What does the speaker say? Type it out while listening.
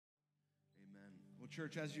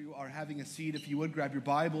Church, as you are having a seat, if you would grab your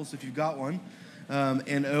Bibles, if you've got one,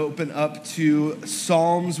 and open up to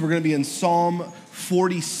Psalms. We're going to be in Psalm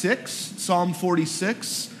 46. Psalm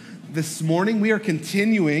 46 this morning. We are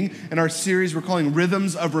continuing in our series we're calling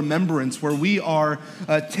Rhythms of Remembrance, where we are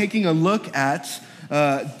taking a look at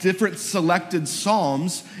different selected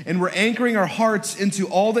psalms, and we're anchoring our hearts into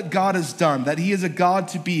all that God has done, that He is a God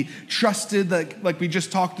to be trusted, like we just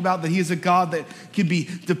talked about, that He is a God that can be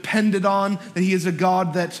depended on, that He is a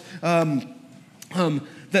God that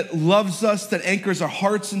that loves us, that anchors our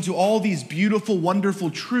hearts into all these beautiful, wonderful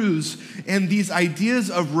truths, and these ideas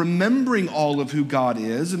of remembering all of who God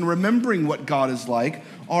is and remembering what God is like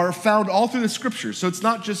are found all through the Scriptures. So it's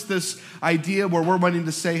not just this idea where we're wanting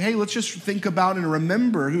to say, hey, let's just think about and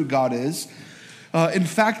remember who God is. In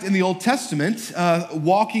fact, in the Old Testament,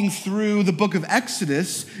 walking through the book of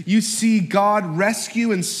Exodus, you see God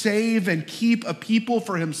rescue and save and keep a people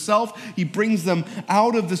for Himself. He brings them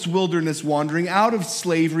out of this wilderness wandering, out of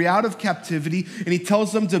slavery, out of captivity, and He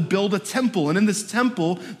tells them to build a temple. And in this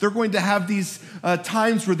temple, they're going to have these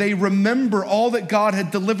times where they remember all that God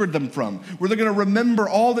had delivered them from, where they're going to remember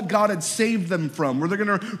all that God had saved them from, where they're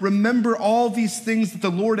going to remember all these things that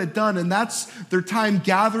the Lord had done. And that's their time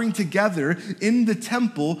gathering together in the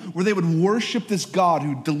temple where they would worship this God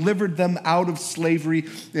who delivered them out of slavery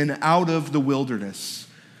and out of the wilderness.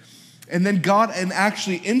 And then God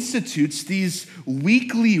actually institutes these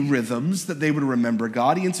weekly rhythms that they would remember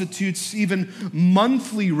God. He institutes even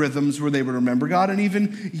monthly rhythms where they would remember God, and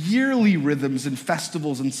even yearly rhythms and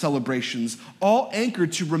festivals and celebrations, all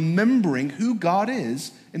anchored to remembering who God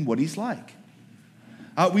is and what He's like.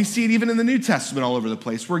 We see it even in the New Testament all over the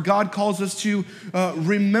place, where God calls us to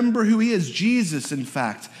remember who He is. Jesus, in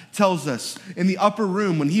fact, tells us in the upper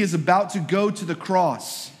room when He is about to go to the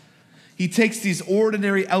cross, He takes these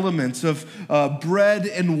ordinary elements of bread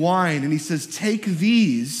and wine, and He says, take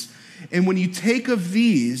these, and when you take of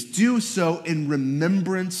these, do so in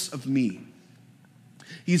remembrance of me.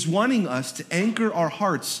 He's wanting us to anchor our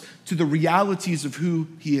hearts to the realities of who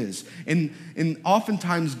He is. And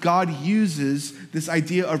oftentimes God uses this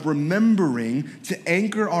idea of remembering to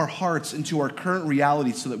anchor our hearts into our current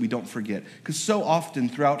reality so that we don't forget. Because so often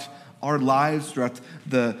throughout our lives, throughout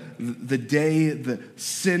the day, the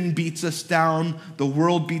sin beats us down, the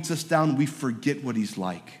world beats us down, we forget what He's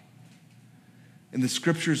like. And the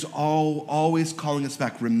Scripture's always calling us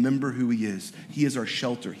back. Remember who He is. He is our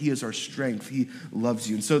shelter. He is our strength. He loves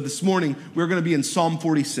you. And so this morning, we're going to be in Psalm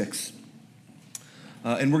 46.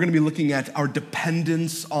 And we're going to be looking at our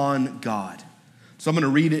dependence on God. So I'm going to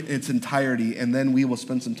read it in its entirety, and then we will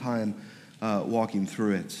spend some time walking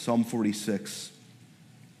through it. Psalm 46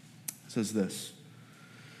 says this: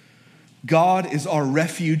 God is our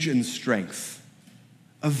refuge and strength,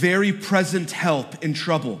 a very present help in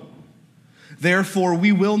trouble. Therefore,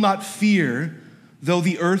 we will not fear, though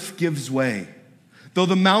the earth gives way, though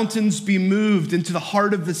the mountains be moved into the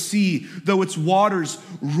heart of the sea, though its waters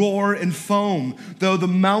roar and foam, though the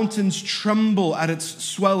mountains tremble at its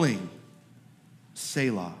swelling.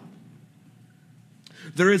 Selah.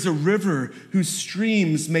 There is a river whose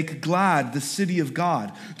streams make glad the city of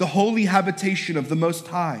God, the holy habitation of the Most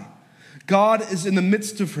High. God is in the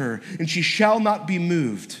midst of her, and she shall not be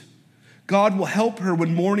moved. God will help her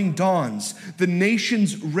when morning dawns. The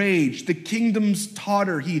nations rage, the kingdoms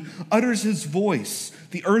totter. He utters His voice,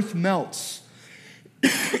 the earth melts.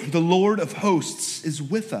 The Lord of hosts is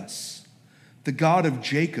with us. The God of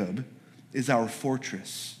Jacob is our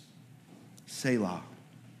fortress. Selah.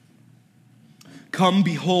 Come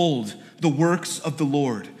behold the works of the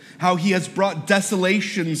Lord, how He has brought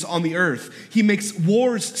desolations on the earth. He makes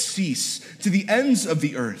wars cease to the ends of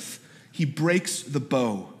the earth. He breaks the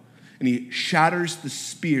bow, and He shatters the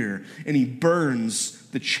spear, and He burns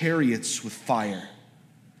the chariots with fire.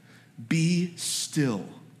 Be still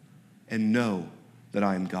and know that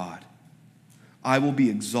I am God. I will be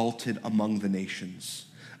exalted among the nations.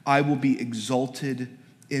 I will be exalted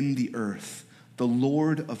in the earth. The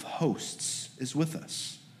Lord of hosts is with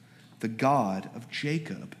us. The God of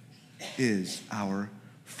Jacob is our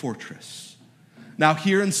fortress. Now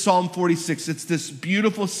here in Psalm 46, it's this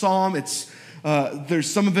beautiful psalm. There's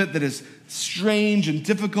some of it that is strange and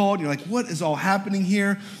difficult. You're like, what is all happening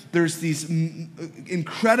here? There's these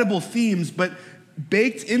incredible themes, but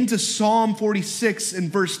baked into Psalm 46 in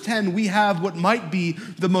verse 10, we have what might be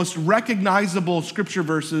the most recognizable scripture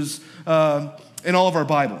verses in all of our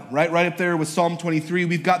Bible, right? Right up there with Psalm 23,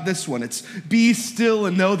 we've got this one. It's, be still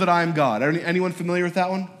and know that I am God. Anyone familiar with that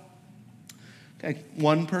one? Okay,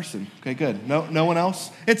 one person. Okay, good. No one else?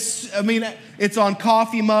 It's on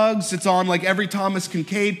coffee mugs. It's on like every Thomas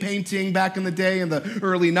Kinkade painting back in the day in the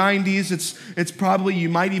early 90s. It's probably, you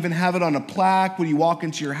might even have it on a plaque when you walk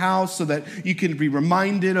into your house so that you can be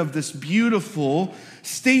reminded of this beautiful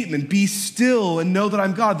statement, be still and know that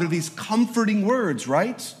I'm God. They're these comforting words,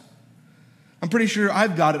 right? I'm pretty sure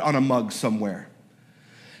I've got it on a mug somewhere.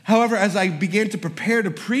 However, as I began to prepare to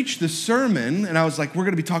preach this sermon, and I was like, we're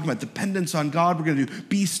going to be talking about dependence on God. We're going to do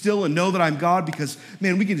be still and know that I'm God because,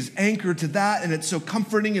 man, we can just anchor to that, and it's so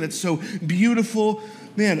comforting, and it's so beautiful.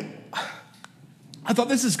 Man, I thought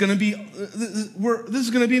this is going to be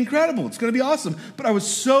incredible. It's going to be awesome. But I was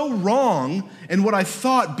so wrong in what I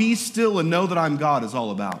thought be still and know that I'm God is all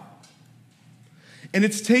about. And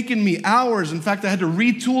it's taken me hours. In fact, I had to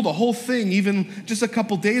retool the whole thing even just a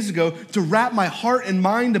couple days ago to wrap my heart and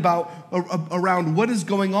mind around what is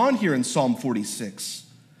going on here in Psalm 46.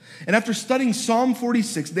 And after studying Psalm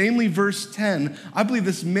 46, namely verse 10, I believe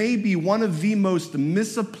this may be one of the most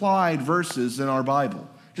misapplied verses in our Bible,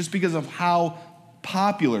 just because of how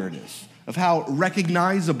popular it is, of how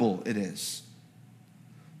recognizable it is.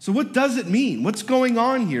 So what does it mean? What's going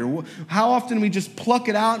on here? How often we just pluck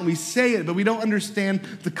it out and we say it, but we don't understand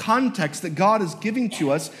the context that God is giving to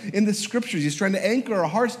us in the scriptures. He's trying to anchor our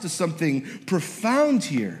hearts to something profound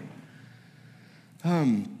here.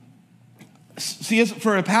 See,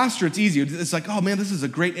 for a pastor, it's easy. It's like, oh man, this is a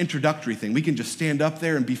great introductory thing. We can just stand up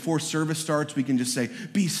there and before service starts, we can just say,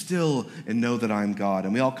 be still and know that I'm God.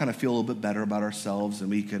 And we all kind of feel a little bit better about ourselves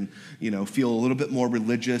and we can, feel a little bit more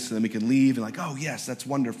religious and then we can leave and like, oh yes, that's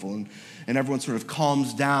wonderful. And everyone sort of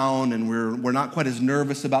calms down and we're not quite as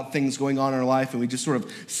nervous about things going on in our life and we just sort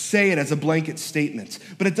of say it as a blanket statement.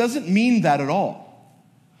 But it doesn't mean that at all.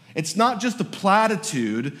 It's not just a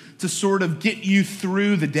platitude to sort of get you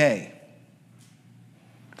through the day.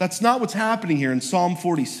 That's not what's happening here in Psalm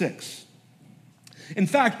 46. In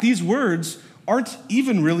fact, these words aren't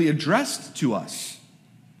even really addressed to us.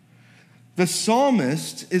 The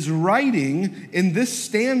psalmist is writing in this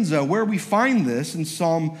stanza where we find this in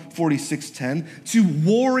Psalm 46:10 to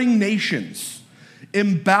warring nations,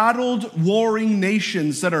 embattled warring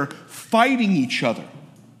nations that are fighting each other.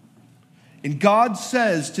 And God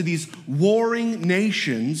says to these warring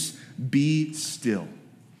nations, be still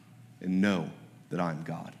and know that I'm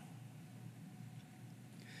God.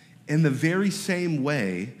 In the very same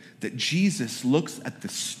way that Jesus looks at the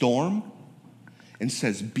storm and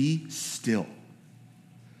says, be still,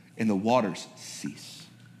 and the waters cease,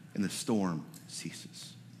 and the storm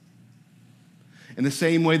ceases. In the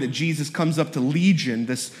same way that Jesus comes up to Legion,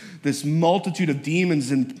 this multitude of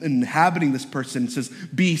demons inhabiting this person, and says,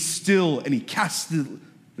 be still, and he casts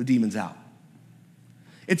the demons out.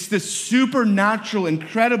 It's this supernatural,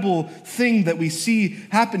 incredible thing that we see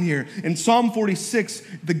happen here. In Psalm 46,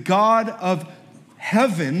 the God of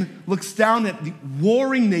heaven looks down at the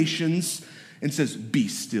warring nations and says, be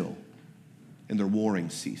still. And their warring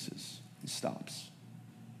ceases and stops.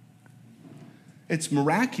 It's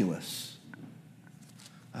miraculous.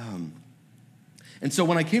 And so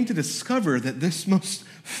when I came to discover that this most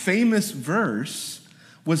famous verse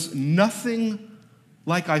was nothing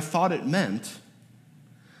like I thought it meant,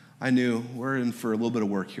 I knew we're in for a little bit of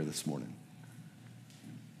work here this morning.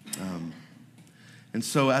 And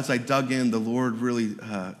so as I dug in, the Lord really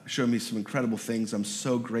showed me some incredible things. I'm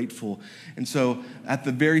so grateful. And so at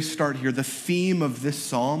the very start here, the theme of this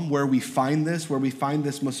psalm, where we find this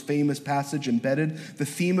most famous passage embedded, the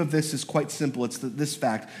theme of this is quite simple. It's this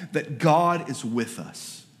fact that God is with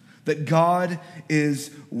us. That God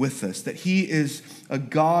is with us. That he is a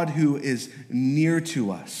God who is near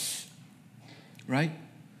to us. Right?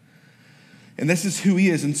 And this is who he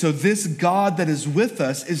is. And so this God that is with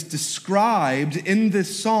us is described in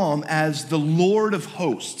this psalm as the Lord of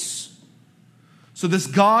hosts. So this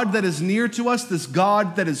God that is near to us, this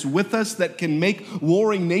God that is with us, that can make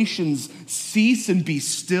warring nations cease and be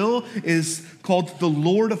still, is called the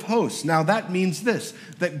Lord of hosts. Now that means this,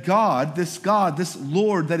 that God, this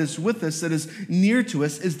Lord that is with us, that is near to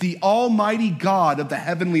us, is the almighty God of the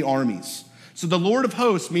heavenly armies. So the Lord of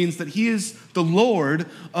hosts means that he is the Lord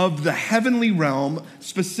of the heavenly realm,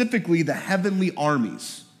 specifically the heavenly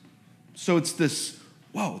armies. So it's this,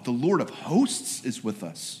 whoa, the Lord of hosts is with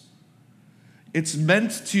us. It's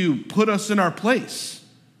meant to put us in our place.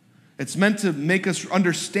 It's meant to make us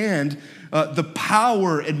understand the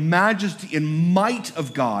power and majesty and might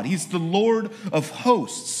of God. He's the Lord of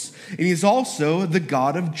hosts. And he's also the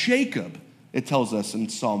God of Jacob, it tells us in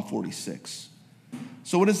Psalm 46.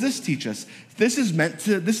 So what does this teach us? This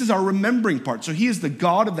is our remembering part. So he is the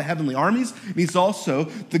God of the heavenly armies, and he's also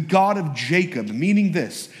the God of Jacob, meaning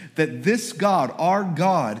that this God, our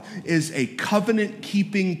God, is a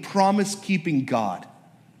covenant-keeping, promise-keeping God.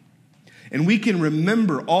 And we can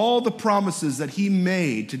remember all the promises that he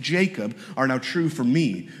made to Jacob are now true for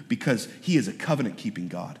me because he is a covenant-keeping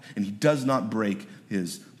God, and he does not break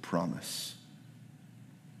his promise.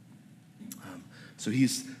 So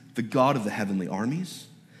he's the God of the heavenly armies,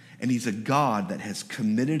 and he's a God that has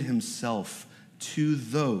committed himself to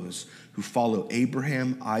those who follow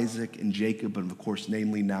Abraham, Isaac, and Jacob, and of course,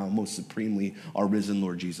 namely now, most supremely, our risen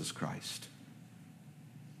Lord Jesus Christ.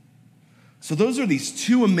 So those are these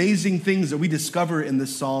two amazing things that we discover in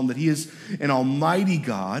this psalm, that he is an almighty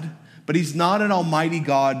God, but he's not an almighty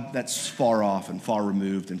God that's far off and far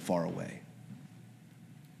removed and far away.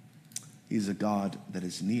 He's a God that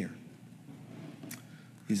is near.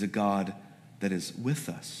 He's a God that is with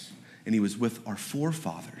us. And he was with our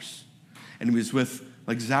forefathers. And he was with,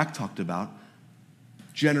 like Zach talked about,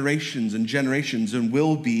 generations and generations, and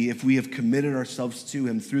will be if we have committed ourselves to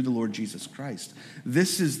him through the Lord Jesus Christ.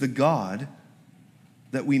 This is the God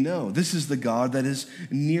that we know. This is the God that is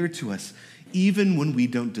near to us, even when we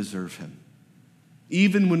don't deserve him.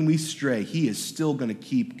 Even when we stray, he is still going to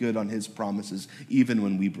keep good on his promises, even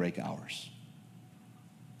when we break ours.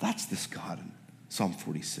 That's this God in Psalm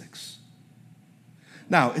 46.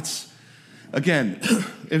 Now, it's, again,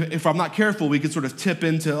 if I'm not careful, we could sort of tip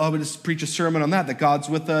into, we just preach a sermon on that God's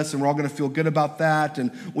with us, and we're all going to feel good about that,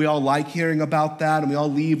 and we all like hearing about that, and we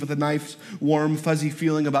all leave with a nice, warm, fuzzy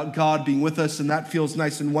feeling about God being with us, and that feels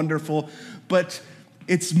nice and wonderful. But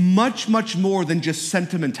it's much, much more than just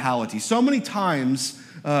sentimentality. So many times,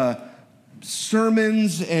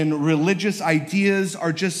 sermons and religious ideas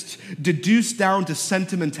are just deduced down to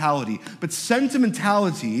sentimentality. But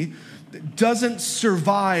sentimentality doesn't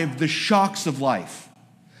survive the shocks of life.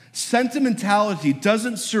 Sentimentality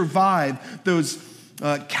doesn't survive those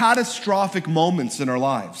catastrophic moments in our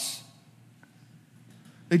lives.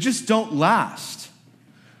 They just don't last.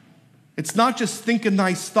 It's not just think a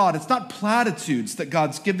nice thought. It's not platitudes that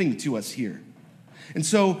God's giving to us here. And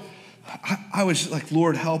so I was like,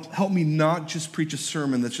 Lord, help me not just preach a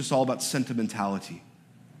sermon that's just all about sentimentality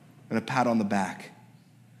and a pat on the back.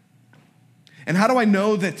 And how do I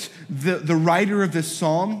know that the writer of this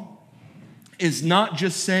psalm is not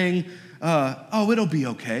just saying, it'll be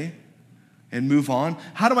okay, and move on?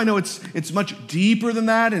 How do I know it's much deeper than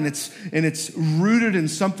that, and it's rooted in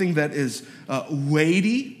something that is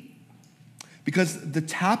weighty? Because the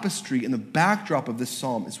tapestry and the backdrop of this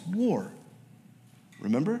psalm is war.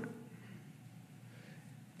 Remember?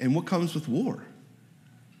 And what comes with war?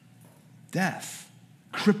 Death,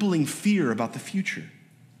 crippling fear about the future.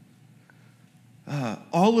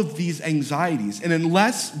 All of these anxieties. And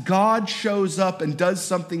unless God shows up and does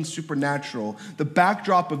something supernatural, the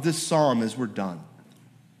backdrop of this psalm is we're done.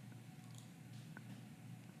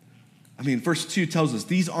 I mean, verse 2 tells us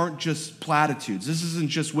these aren't just platitudes. This isn't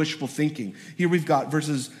just wishful thinking. Here we've got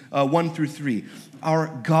verses 1 through 3. Our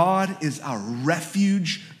God is our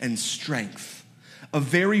refuge and strength, a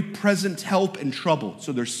very present help in trouble.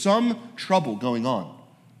 So there's some trouble going on,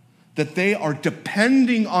 that they are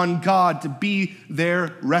depending on God to be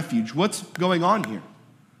their refuge. What's going on here?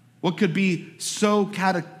 What could be so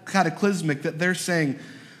cataclysmic that they're saying,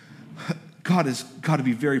 God has got to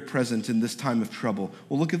be very present in this time of trouble?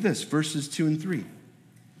 Well, look at this, verses 2 and 3.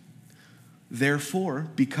 Therefore,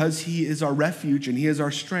 because he is our refuge and he is our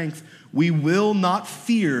strength, we will not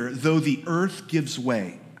fear though the earth gives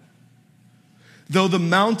way, though the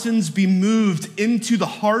mountains be moved into the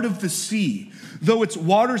heart of the sea, though its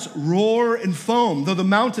waters roar and foam, though the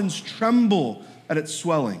mountains tremble at its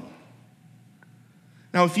swelling.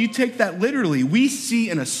 Now, if you take that literally, we see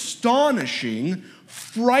an astonishing,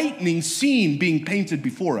 frightening scene being painted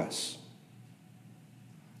before us.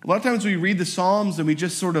 A lot of times we read the Psalms and we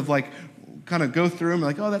just sort of like kind of go through them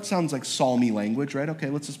like, oh, that sounds like psalmy language, right? Okay,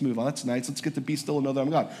 let's just move on. That's nice. Let's get to be still and know that I'm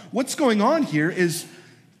God. What's going on here is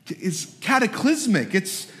cataclysmic.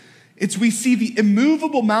 It's we see the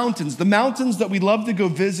immovable mountains, the mountains that we love to go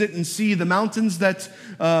visit and see, the mountains that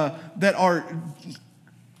are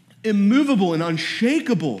immovable and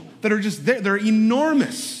unshakable, that are just there. They're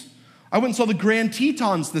enormous. I went and saw the Grand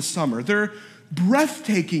Tetons this summer. They're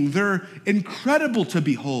breathtaking. They're incredible to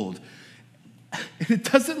behold. And it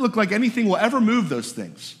doesn't look like anything will ever move those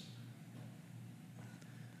things.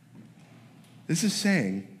 This is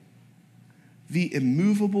saying the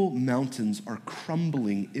immovable mountains are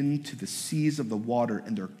crumbling into the seas of the water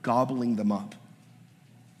and they're gobbling them up.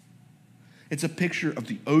 It's a picture of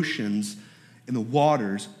the oceans and the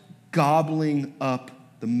waters gobbling up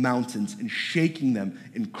the mountains and shaking them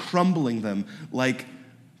and crumbling them like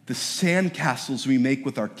the sandcastles we make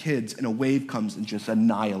with our kids, and a wave comes and just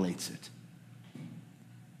annihilates it.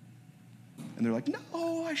 And they're like,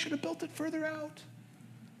 no, I should have built it further out.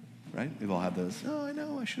 Right? We've all had those. Oh, I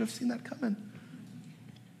know, I should have seen that coming.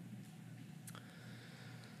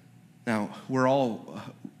 Now, we're all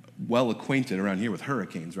well acquainted around here with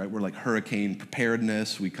hurricanes, right? We're like hurricane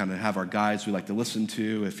preparedness. We kind of have our guides we like to listen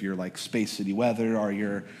to. If you're like Space City Weather or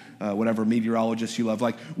you're whatever meteorologist you love,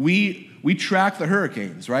 like we track the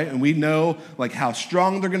hurricanes, right? And we know like how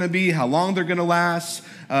strong they're going to be, how long they're going to last.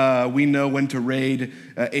 We know when to raid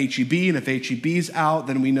HEB, and if HEB's out,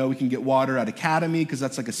 then we know we can get water at Academy because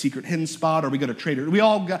that's like a secret hidden spot, or we go to Trader. We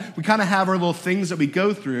kind of have our little things that we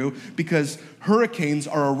go through because hurricanes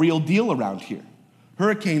are a real deal around here.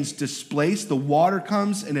 Hurricanes displace, the water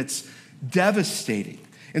comes, and it's devastating.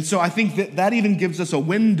 And so I think that even gives us a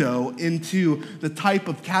window into the type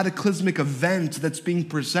of cataclysmic event that's being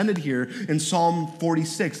presented here in Psalm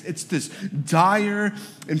 46. It's this dire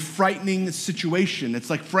and frightening situation. It's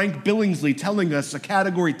like Frank Billingsley telling us a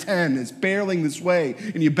category 10 is barreling this way,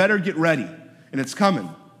 and you better get ready, and it's coming.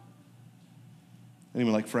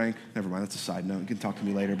 Anyone like Frank? Never mind, that's a side note. You can talk to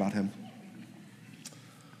me later about him.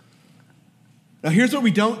 Now, here's what we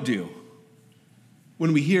don't do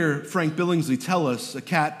when we hear Frank Billingsley tell us a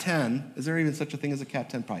Cat 10. Is there even such a thing as a Cat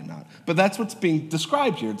 10? Probably not. But that's what's being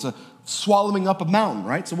described here. It's a swallowing up a mountain,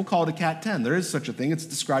 right? So we'll call it a Cat 10. There is such a thing. It's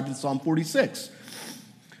described in Psalm 46.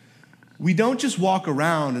 We don't just walk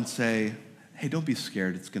around and say, hey, don't be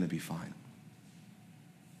scared. It's going to be fine.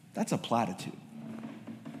 That's a platitude,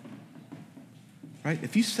 right?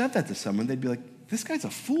 If you said that to someone, they'd be like, this guy's a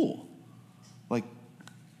fool. Like,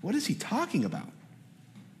 what is he talking about?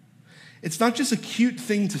 It's not just a cute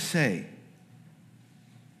thing to say.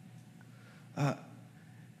 And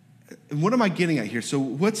what am I getting at here? So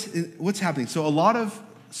what's happening? So a lot of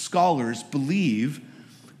scholars believe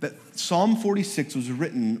that Psalm 46 was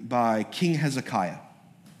written by King Hezekiah,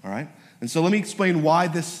 all right? And so let me explain why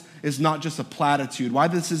this is not just a platitude, why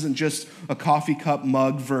this isn't just a coffee cup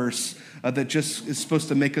mug verse that just is supposed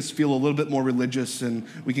to make us feel a little bit more religious and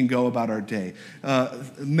we can go about our day.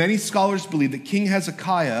 Many scholars believe that King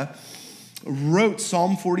Hezekiah wrote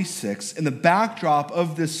Psalm 46, and the backdrop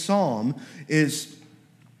of this psalm is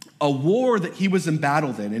a war that he was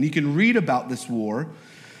embattled in. And you can read about this war.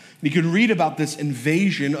 You can read about this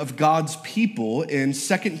invasion of God's people in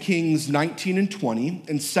 2 Kings 19 and 20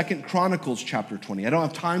 and 2 Chronicles chapter 20. I don't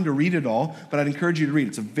have time to read it all, but I'd encourage you to read it.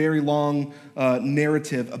 It's a very long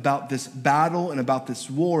narrative about this battle and about this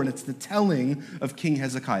war, and it's the telling of King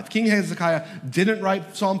Hezekiah. If King Hezekiah didn't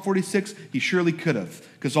write Psalm 46, he surely could have,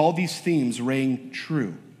 because all these themes rang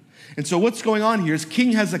true. And so what's going on here is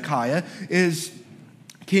King Hezekiah is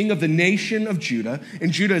king of the nation of Judah,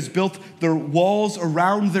 and Judah has built their walls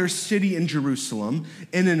around their city in Jerusalem,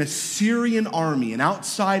 and an Assyrian army, an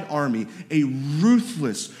outside army, a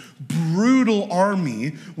ruthless, brutal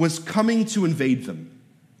army was coming to invade them.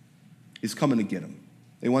 He's coming to get them.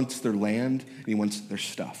 He wants their land, and he wants their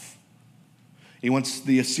stuff.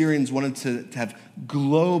 The Assyrians wanted to have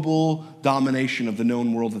global domination of the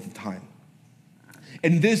known world at the time.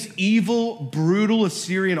 And this evil, brutal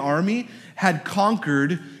Assyrian army had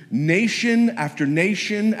conquered nation after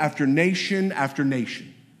nation after nation after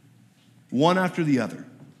nation, one after the other.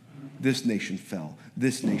 This nation fell.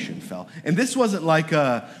 This nation fell. And this wasn't like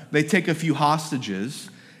they take a few hostages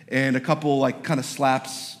and a couple like kind of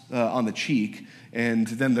slaps on the cheek and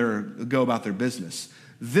then they go about their business.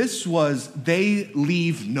 This was they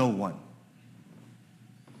leave no one.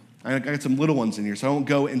 I got some little ones in here, so I won't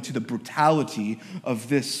go into the brutality of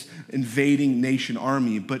this invading nation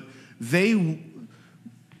army, but they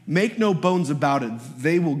make no bones about it.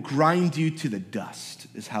 They will grind you to the dust,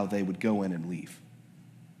 is how they would go in and leave.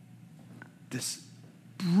 This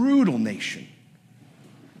brutal nation.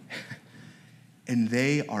 And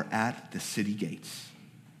they are at the city gates.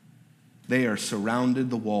 They are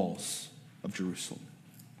surrounded the walls of Jerusalem.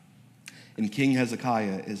 And King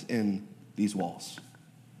Hezekiah is in these walls.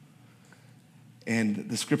 And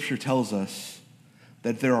the scripture tells us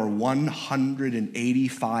that there are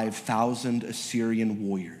 185,000 Assyrian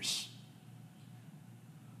warriors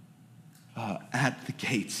at the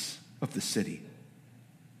gates of the city.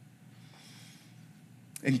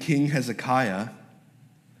 And King Hezekiah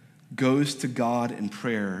goes to God in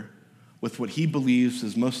prayer with what he believes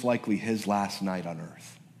is most likely his last night on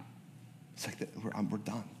earth. It's like, we're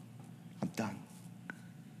done. I'm done.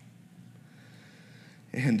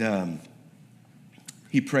 And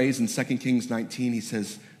he prays in 2 Kings 19, he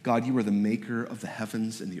says, God, you are the maker of the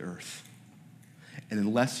heavens and the earth. And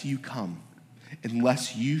unless you come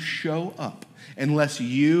unless you show up, unless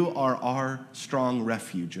you are our strong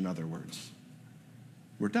refuge, in other words.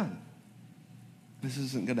 We're done. This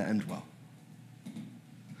isn't going to end well.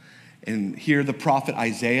 And here the prophet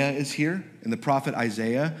Isaiah is here, and the prophet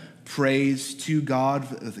Isaiah prays to God,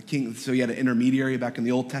 the king. So he had an intermediary back in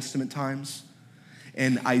the Old Testament times.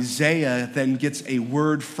 And Isaiah then gets a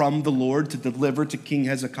word from the Lord to deliver to King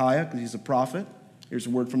Hezekiah, because he's a prophet. Here's a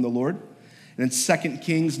word from the Lord. And in 2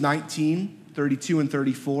 Kings 19, 32 and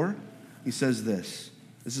 34, he says this.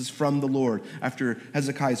 This is from the Lord after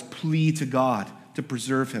Hezekiah's plea to God to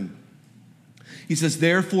preserve him. He says,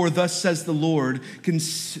 therefore, thus says the Lord,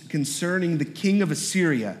 concerning the king of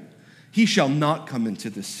Assyria, he shall not come into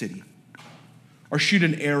this city, or shoot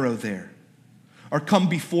an arrow there, or come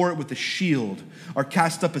before it with a shield, or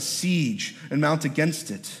cast up a siege and mount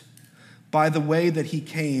against it. By the way that he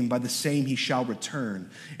came, by the same he shall return,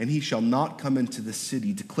 and he shall not come into the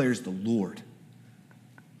city, declares the Lord.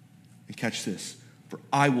 And catch this, for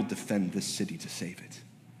I will defend this city to save it.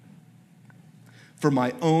 For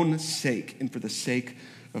my own sake and for the sake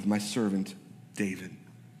of my servant David.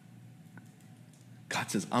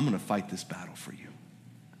 God says, I'm going to fight this battle for you.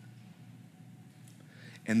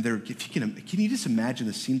 And can you just imagine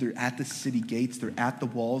the scene? They're at the city gates, they're at the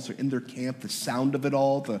walls, they're in their camp, the sound of it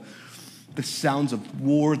all, the sounds of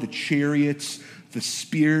war, the chariots, the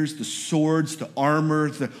spears, the swords, the armor,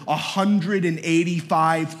 the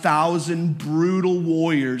 185,000 brutal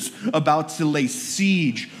warriors about to lay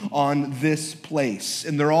siege on this place.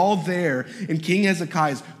 And they're all there, and King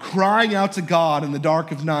Hezekiah is crying out to God in the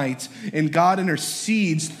dark of night, and God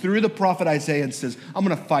intercedes through the prophet Isaiah and says, I'm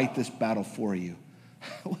going to fight this battle for you.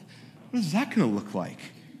 What is that going to look like?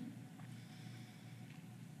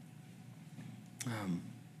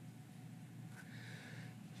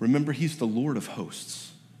 Remember, he's the Lord of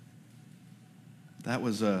hosts. That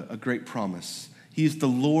was a great promise. He's the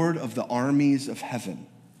Lord of the armies of heaven,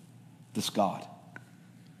 this God.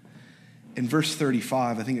 In verse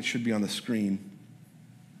 35, I think it should be on the screen,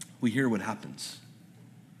 we hear what happens.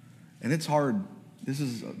 And it's hard.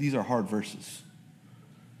 These are hard verses.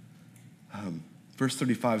 Verse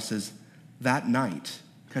 35 says, that night,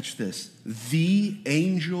 catch this, the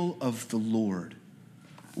angel of the Lord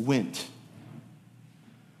went.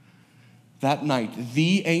 That night,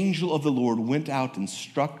 the angel of the Lord went out and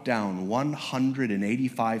struck down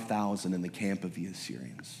 185,000 in the camp of the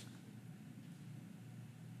Assyrians.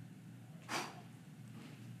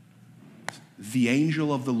 The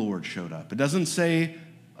angel of the Lord showed up. It doesn't say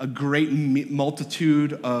a great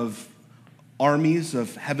multitude of armies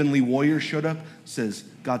of heavenly warriors showed up. It says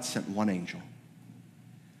God sent one angel.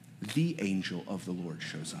 The angel of the Lord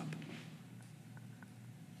shows up.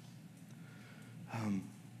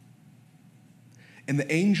 And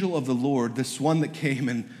the angel of the Lord, this one that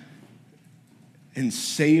came and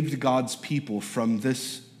saved God's people from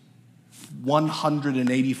this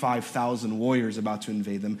 185,000 warriors about to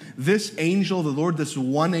invade them. This angel of the Lord, this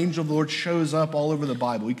one angel of the Lord shows up all over the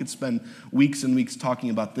Bible. We could spend weeks and weeks talking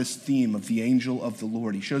about this theme of the angel of the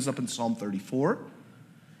Lord. He shows up in Psalm 34.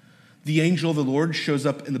 The angel of the Lord shows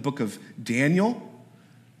up in the book of Daniel,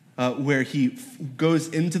 where he goes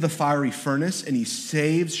into the fiery furnace and he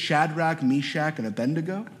saves Shadrach, Meshach, and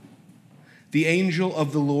Abednego. The angel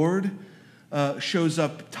of the Lord shows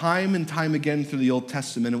up time and time again through the Old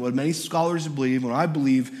Testament. And what many scholars believe, what I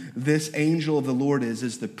believe this angel of the Lord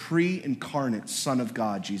is the pre-incarnate Son of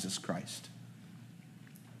God, Jesus Christ.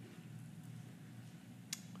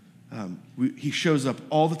 He shows up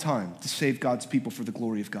all the time to save God's people for the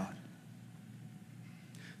glory of God.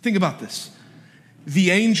 Think about this.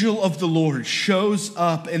 The angel of the Lord shows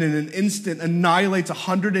up and in an instant annihilates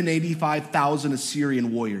 185,000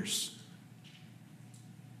 Assyrian warriors.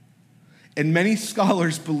 And many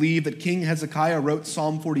scholars believe that King Hezekiah wrote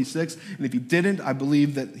Psalm 46, and if he didn't, I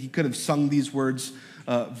believe that he could have sung these words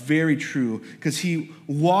very true, because he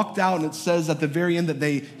walked out, and it says at the very end that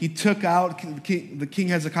the King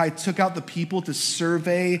Hezekiah took out the people to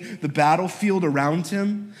survey the battlefield around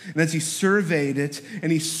him, and as he surveyed it,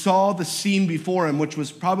 and he saw the scene before him, which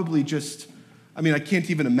was probably just, I can't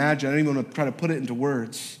even imagine, I don't even want to try to put it into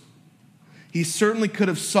words. He certainly could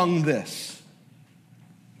have sung this,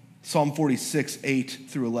 Psalm 46, 8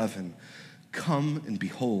 through 11, come and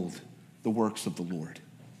behold the works of the Lord.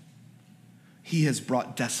 He has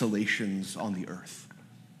brought desolations on the earth.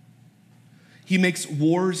 He makes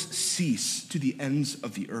wars cease to the ends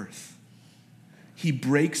of the earth. He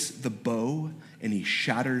breaks the bow and he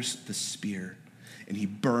shatters the spear and he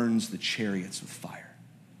burns the chariots with fire.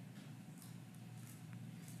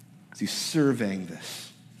 As he's surveying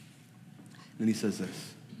this, and then he says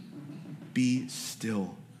this, be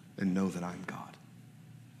still and know that I'm God.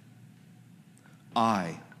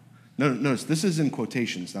 Notice, this is in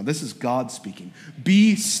quotations. Now, this is God speaking.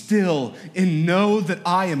 Be still and know that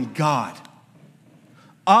I am God.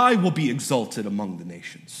 I will be exalted among the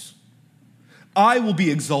nations. I will be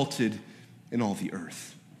exalted in all the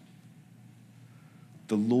earth.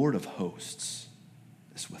 The Lord of hosts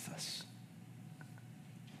is with us.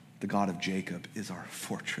 The God of Jacob is our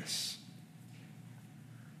fortress.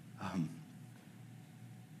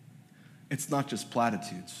 It's not just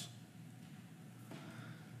platitudes.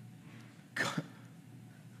 God,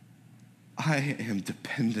 I am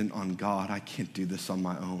dependent on God. I can't do this on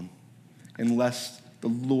my own. Unless the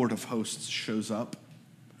Lord of hosts shows up,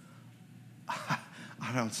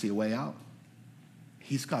 I don't see a way out.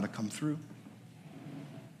 He's got to come through.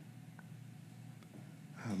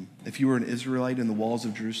 If you were an Israelite in the walls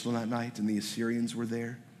of Jerusalem that night and the Assyrians were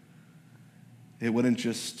there, it wouldn't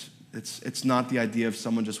just, it's not the idea of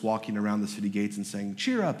someone just walking around the city gates and saying,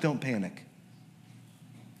 cheer up, don't panic.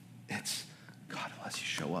 It's, God, unless you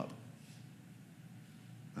show up,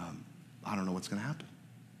 I don't know what's going to happen.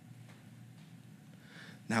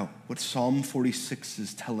 Now, what Psalm 46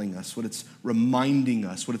 is telling us, what it's reminding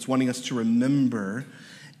us, what it's wanting us to remember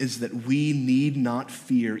is that we need not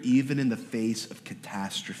fear even in the face of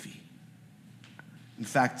catastrophe. In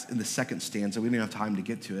fact, in the second stanza, we don't have time to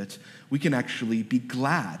get to it, we can actually be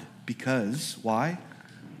glad because, why?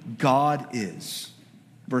 God is.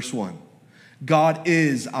 Verse 1. God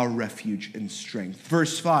is our refuge and strength.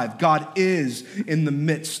 Verse 5, God is in the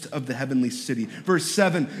midst of the heavenly city. Verse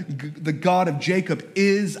 7, the God of Jacob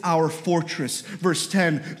is our fortress. Verse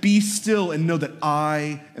 10, be still and know that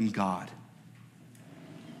I am God.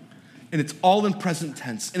 And it's all in present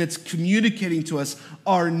tense, and it's communicating to us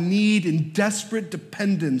our need and desperate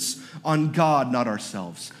dependence on God, not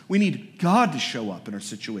ourselves. We need God to show up in our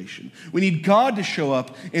situation. We need God to show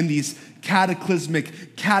up in these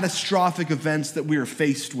cataclysmic, catastrophic events that we are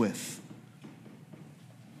faced with.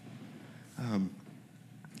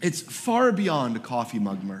 It's far beyond a coffee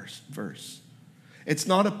mug verse. It's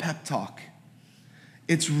not a pep talk.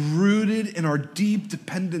 It's rooted in our deep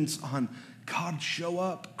dependence on God, show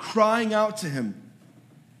up, crying out to him.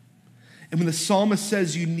 And when the psalmist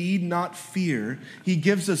says you need not fear, he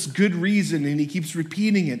gives us good reason, and he keeps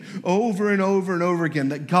repeating it over and over and over again,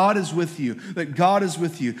 that God is with you, that God is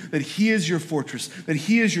with you, that he is your fortress, that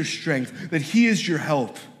he is your strength, that he is your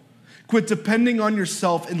help. Quit depending on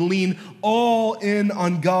yourself and lean all in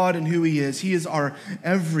on God and who he is. He is our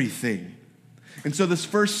everything. And so this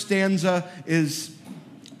first stanza is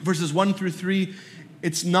verses 1 through 3.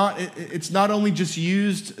 It's not only just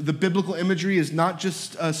used, the biblical imagery is not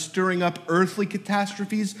just stirring up earthly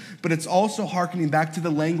catastrophes, but it's also hearkening back to the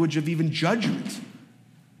language of even judgment.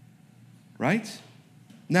 Right?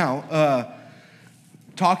 Now,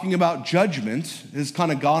 talking about judgment has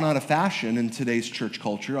kind of gone out of fashion in today's church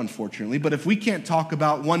culture, unfortunately. But if we can't talk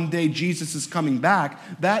about one day Jesus is coming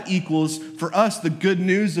back, that equals for us the good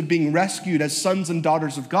news of being rescued as sons and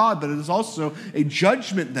daughters of God, but it is also a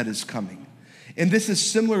judgment that is coming. And this is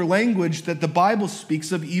similar language that the Bible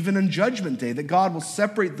speaks of even in Judgment Day, that God will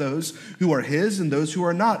separate those who are his and those who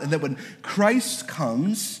are not. And that when Christ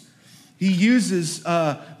comes,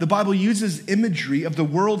 the Bible uses imagery of the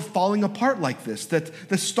world falling apart like this, that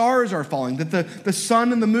the stars are falling, that the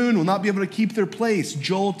sun and the moon will not be able to keep their place.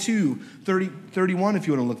 Joel 2, 31, if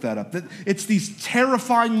you want to look that up. That it's these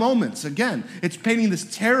terrifying moments. Again, it's painting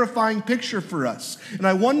this terrifying picture for us. And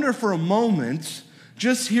I wonder for a moment,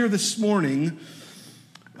 just here this morning,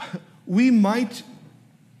 we might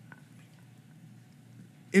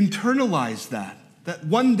internalize that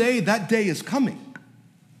one day, that day is coming.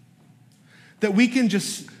 That we can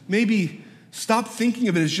just maybe stop thinking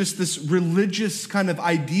of it as just this religious kind of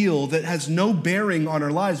ideal that has no bearing on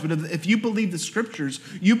our lives. But if you believe the scriptures,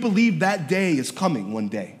 you believe that day is coming one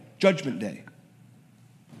day, Judgment Day.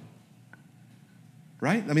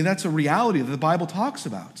 Right? I mean, that's a reality that the Bible talks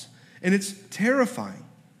about. And it's terrifying.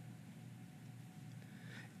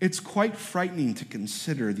 It's quite frightening to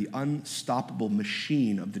consider the unstoppable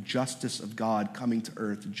machine of the justice of God coming to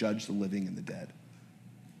earth to judge the living and the dead.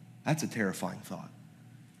 That's a terrifying thought.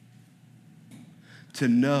 To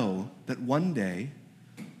know that one day,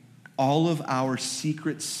 all of our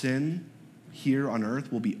secret sin here on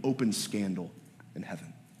earth will be open scandal in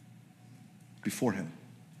heaven before him.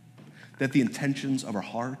 That the intentions of our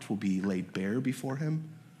heart will be laid bare before him.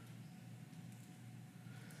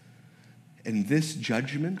 And this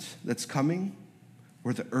judgment that's coming,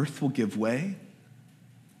 where the earth will give way,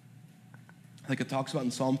 like it talks about in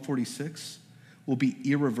Psalm 46, will be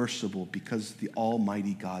irreversible because the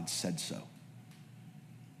Almighty God said so.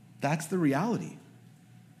 That's the reality.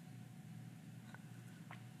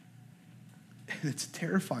 And it's a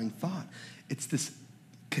terrifying thought. It's this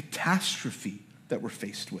catastrophe that we're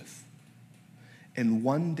faced with. And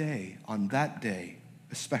one day, on that day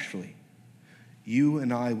especially, you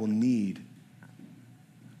and I will need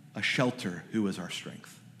a shelter who is our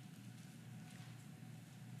strength.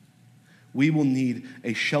 We will need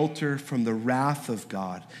a shelter from the wrath of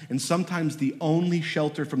God. And sometimes the only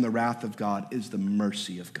shelter from the wrath of God is the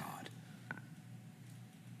mercy of God,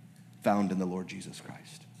 found in the Lord Jesus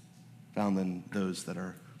Christ, found in those that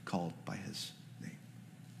are called by his name.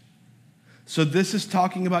 So this is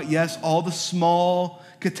talking about, yes, all the small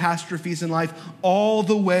catastrophes in life, all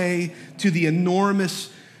the way to the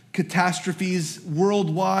enormous catastrophes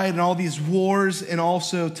worldwide and all these wars, and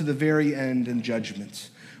also to the very end in judgment,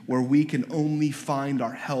 where we can only find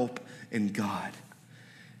our help in God.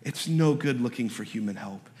 It's no good looking for human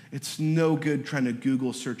help. It's no good trying to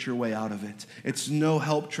Google search your way out of it. It's no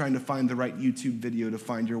help trying to find the right YouTube video to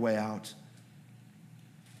find your way out.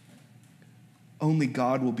 Only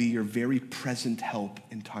God will be your very present help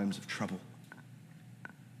in times of trouble.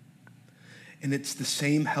 And it's the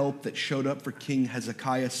same help that showed up for King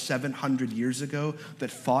Hezekiah 700 years ago,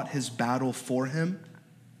 that fought his battle for him.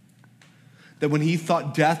 That when he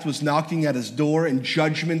thought death was knocking at his door and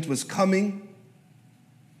judgment was coming,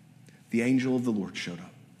 the angel of the Lord showed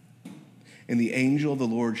up. And the angel of the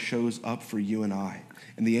Lord shows up for you and I.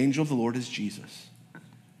 And the angel of the Lord is Jesus.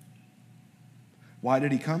 Why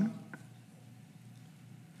did he come?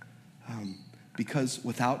 Because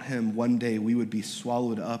without him, one day we would be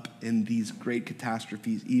swallowed up in these great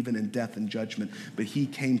catastrophes, even in death and judgment. But he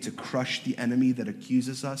came to crush the enemy that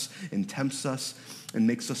accuses us and tempts us and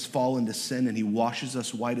makes us fall into sin. And he washes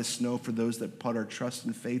us white as snow for those that put our trust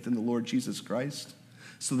and faith in the Lord Jesus Christ.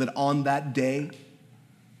 So that on that day,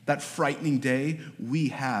 that frightening day, we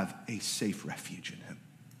have a safe refuge in him.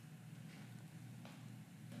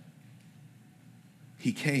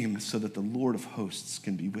 He came so that the Lord of hosts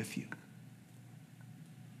can be with you.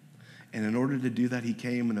 And in order to do that, he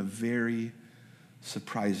came in a very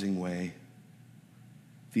surprising way.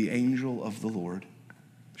 The angel of the Lord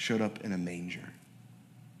showed up in a manger.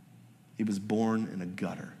 He was born in a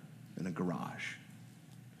gutter, in a garage.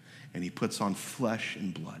 And he puts on flesh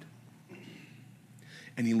and blood.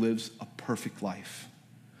 And he lives a perfect life,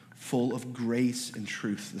 full of grace and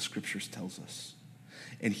truth, the scriptures tells us.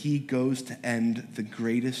 And he goes to end the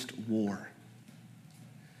greatest war,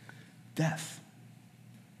 death.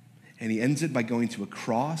 And he ends it by going to a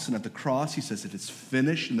cross. And at the cross, he says, it is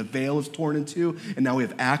finished. And the veil is torn in two. And now we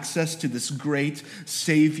have access to this great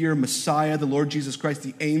Savior, Messiah, the Lord Jesus Christ,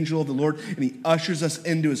 the angel of the Lord. And he ushers us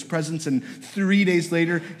into his presence. And 3 days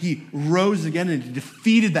later, he rose again and he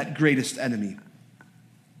defeated that greatest enemy,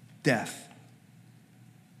 death.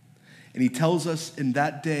 And he tells us in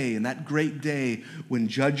that day, in that great day, when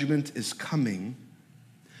judgment is coming,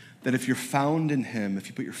 that if you're found in him, if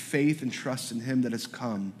you put your faith and trust in him that has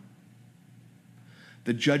come,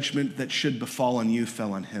 the judgment that should befall on you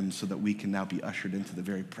fell on him, so that we can now be ushered into the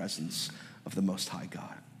very presence of the Most High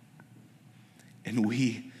God. And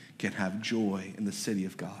we can have joy in the city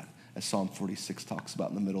of God, as Psalm 46 talks about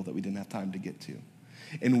in the middle that we didn't have time to get to.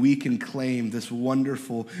 And we can claim this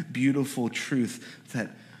wonderful, beautiful truth that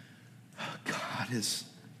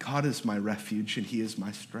God is my refuge and he is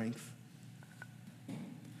my strength.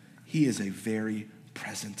 He is a very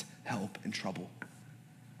present help in trouble.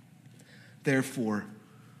 Therefore,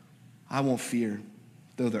 I won't fear,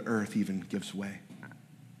 though the earth even gives way.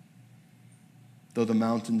 Though the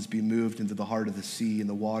mountains be moved into the heart of the sea and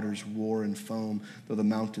the waters roar and foam, though the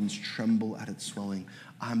mountains tremble at its swelling,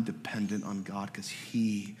 I'm dependent on God because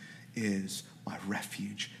he is my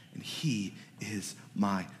refuge and he is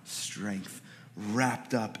my strength,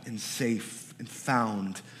 wrapped up and safe and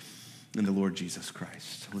found in the Lord Jesus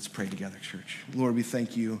Christ. Let's pray together, church. Lord, we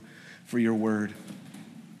thank you for your word.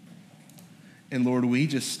 And Lord, we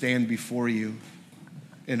just stand before you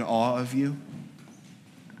in awe of you.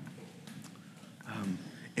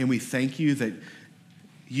 And we thank you that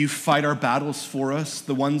you fight our battles for us,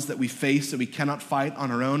 the ones that we face that we cannot fight on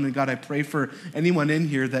our own. And God, I pray for anyone in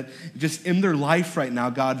here that just in their life right now,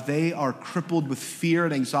 God, they are crippled with fear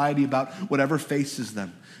and anxiety about whatever faces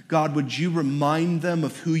them. God, would you remind them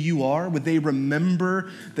of who you are? Would they remember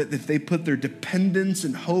that if they put their dependence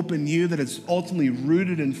and hope in you, that it's ultimately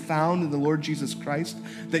rooted and found in the Lord Jesus Christ,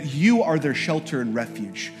 that you are their shelter and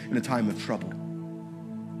refuge in a time of trouble.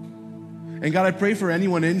 And God, I pray for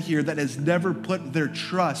anyone in here that has never put their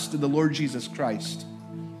trust in the Lord Jesus Christ,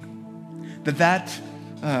 that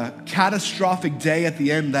catastrophic day at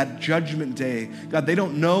the end, that judgment day, God, they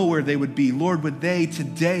don't know where they would be. Lord, would they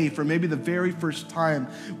today, for maybe the very first time,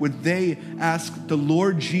 would they ask the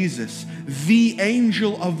Lord Jesus, the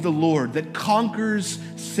angel of the Lord that conquers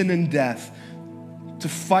sin and death, to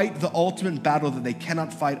fight the ultimate battle that they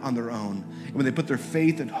cannot fight on their own. And when they put their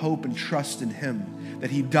faith and hope and trust in him, that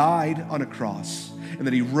he died on a cross and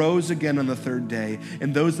that he rose again on the third day,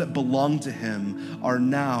 and those that belong to him are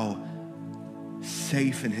now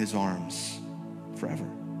safe in his arms forever.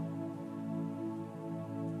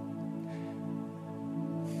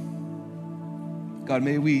 God,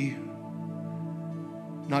 may we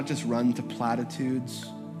not just run to platitudes,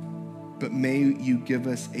 but may you give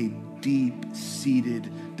us a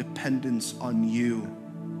deep-seated dependence on you,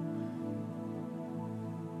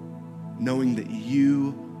 knowing that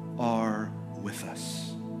you are with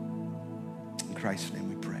us. In Christ's name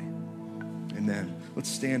we pray. Amen. Let's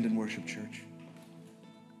stand and worship, church.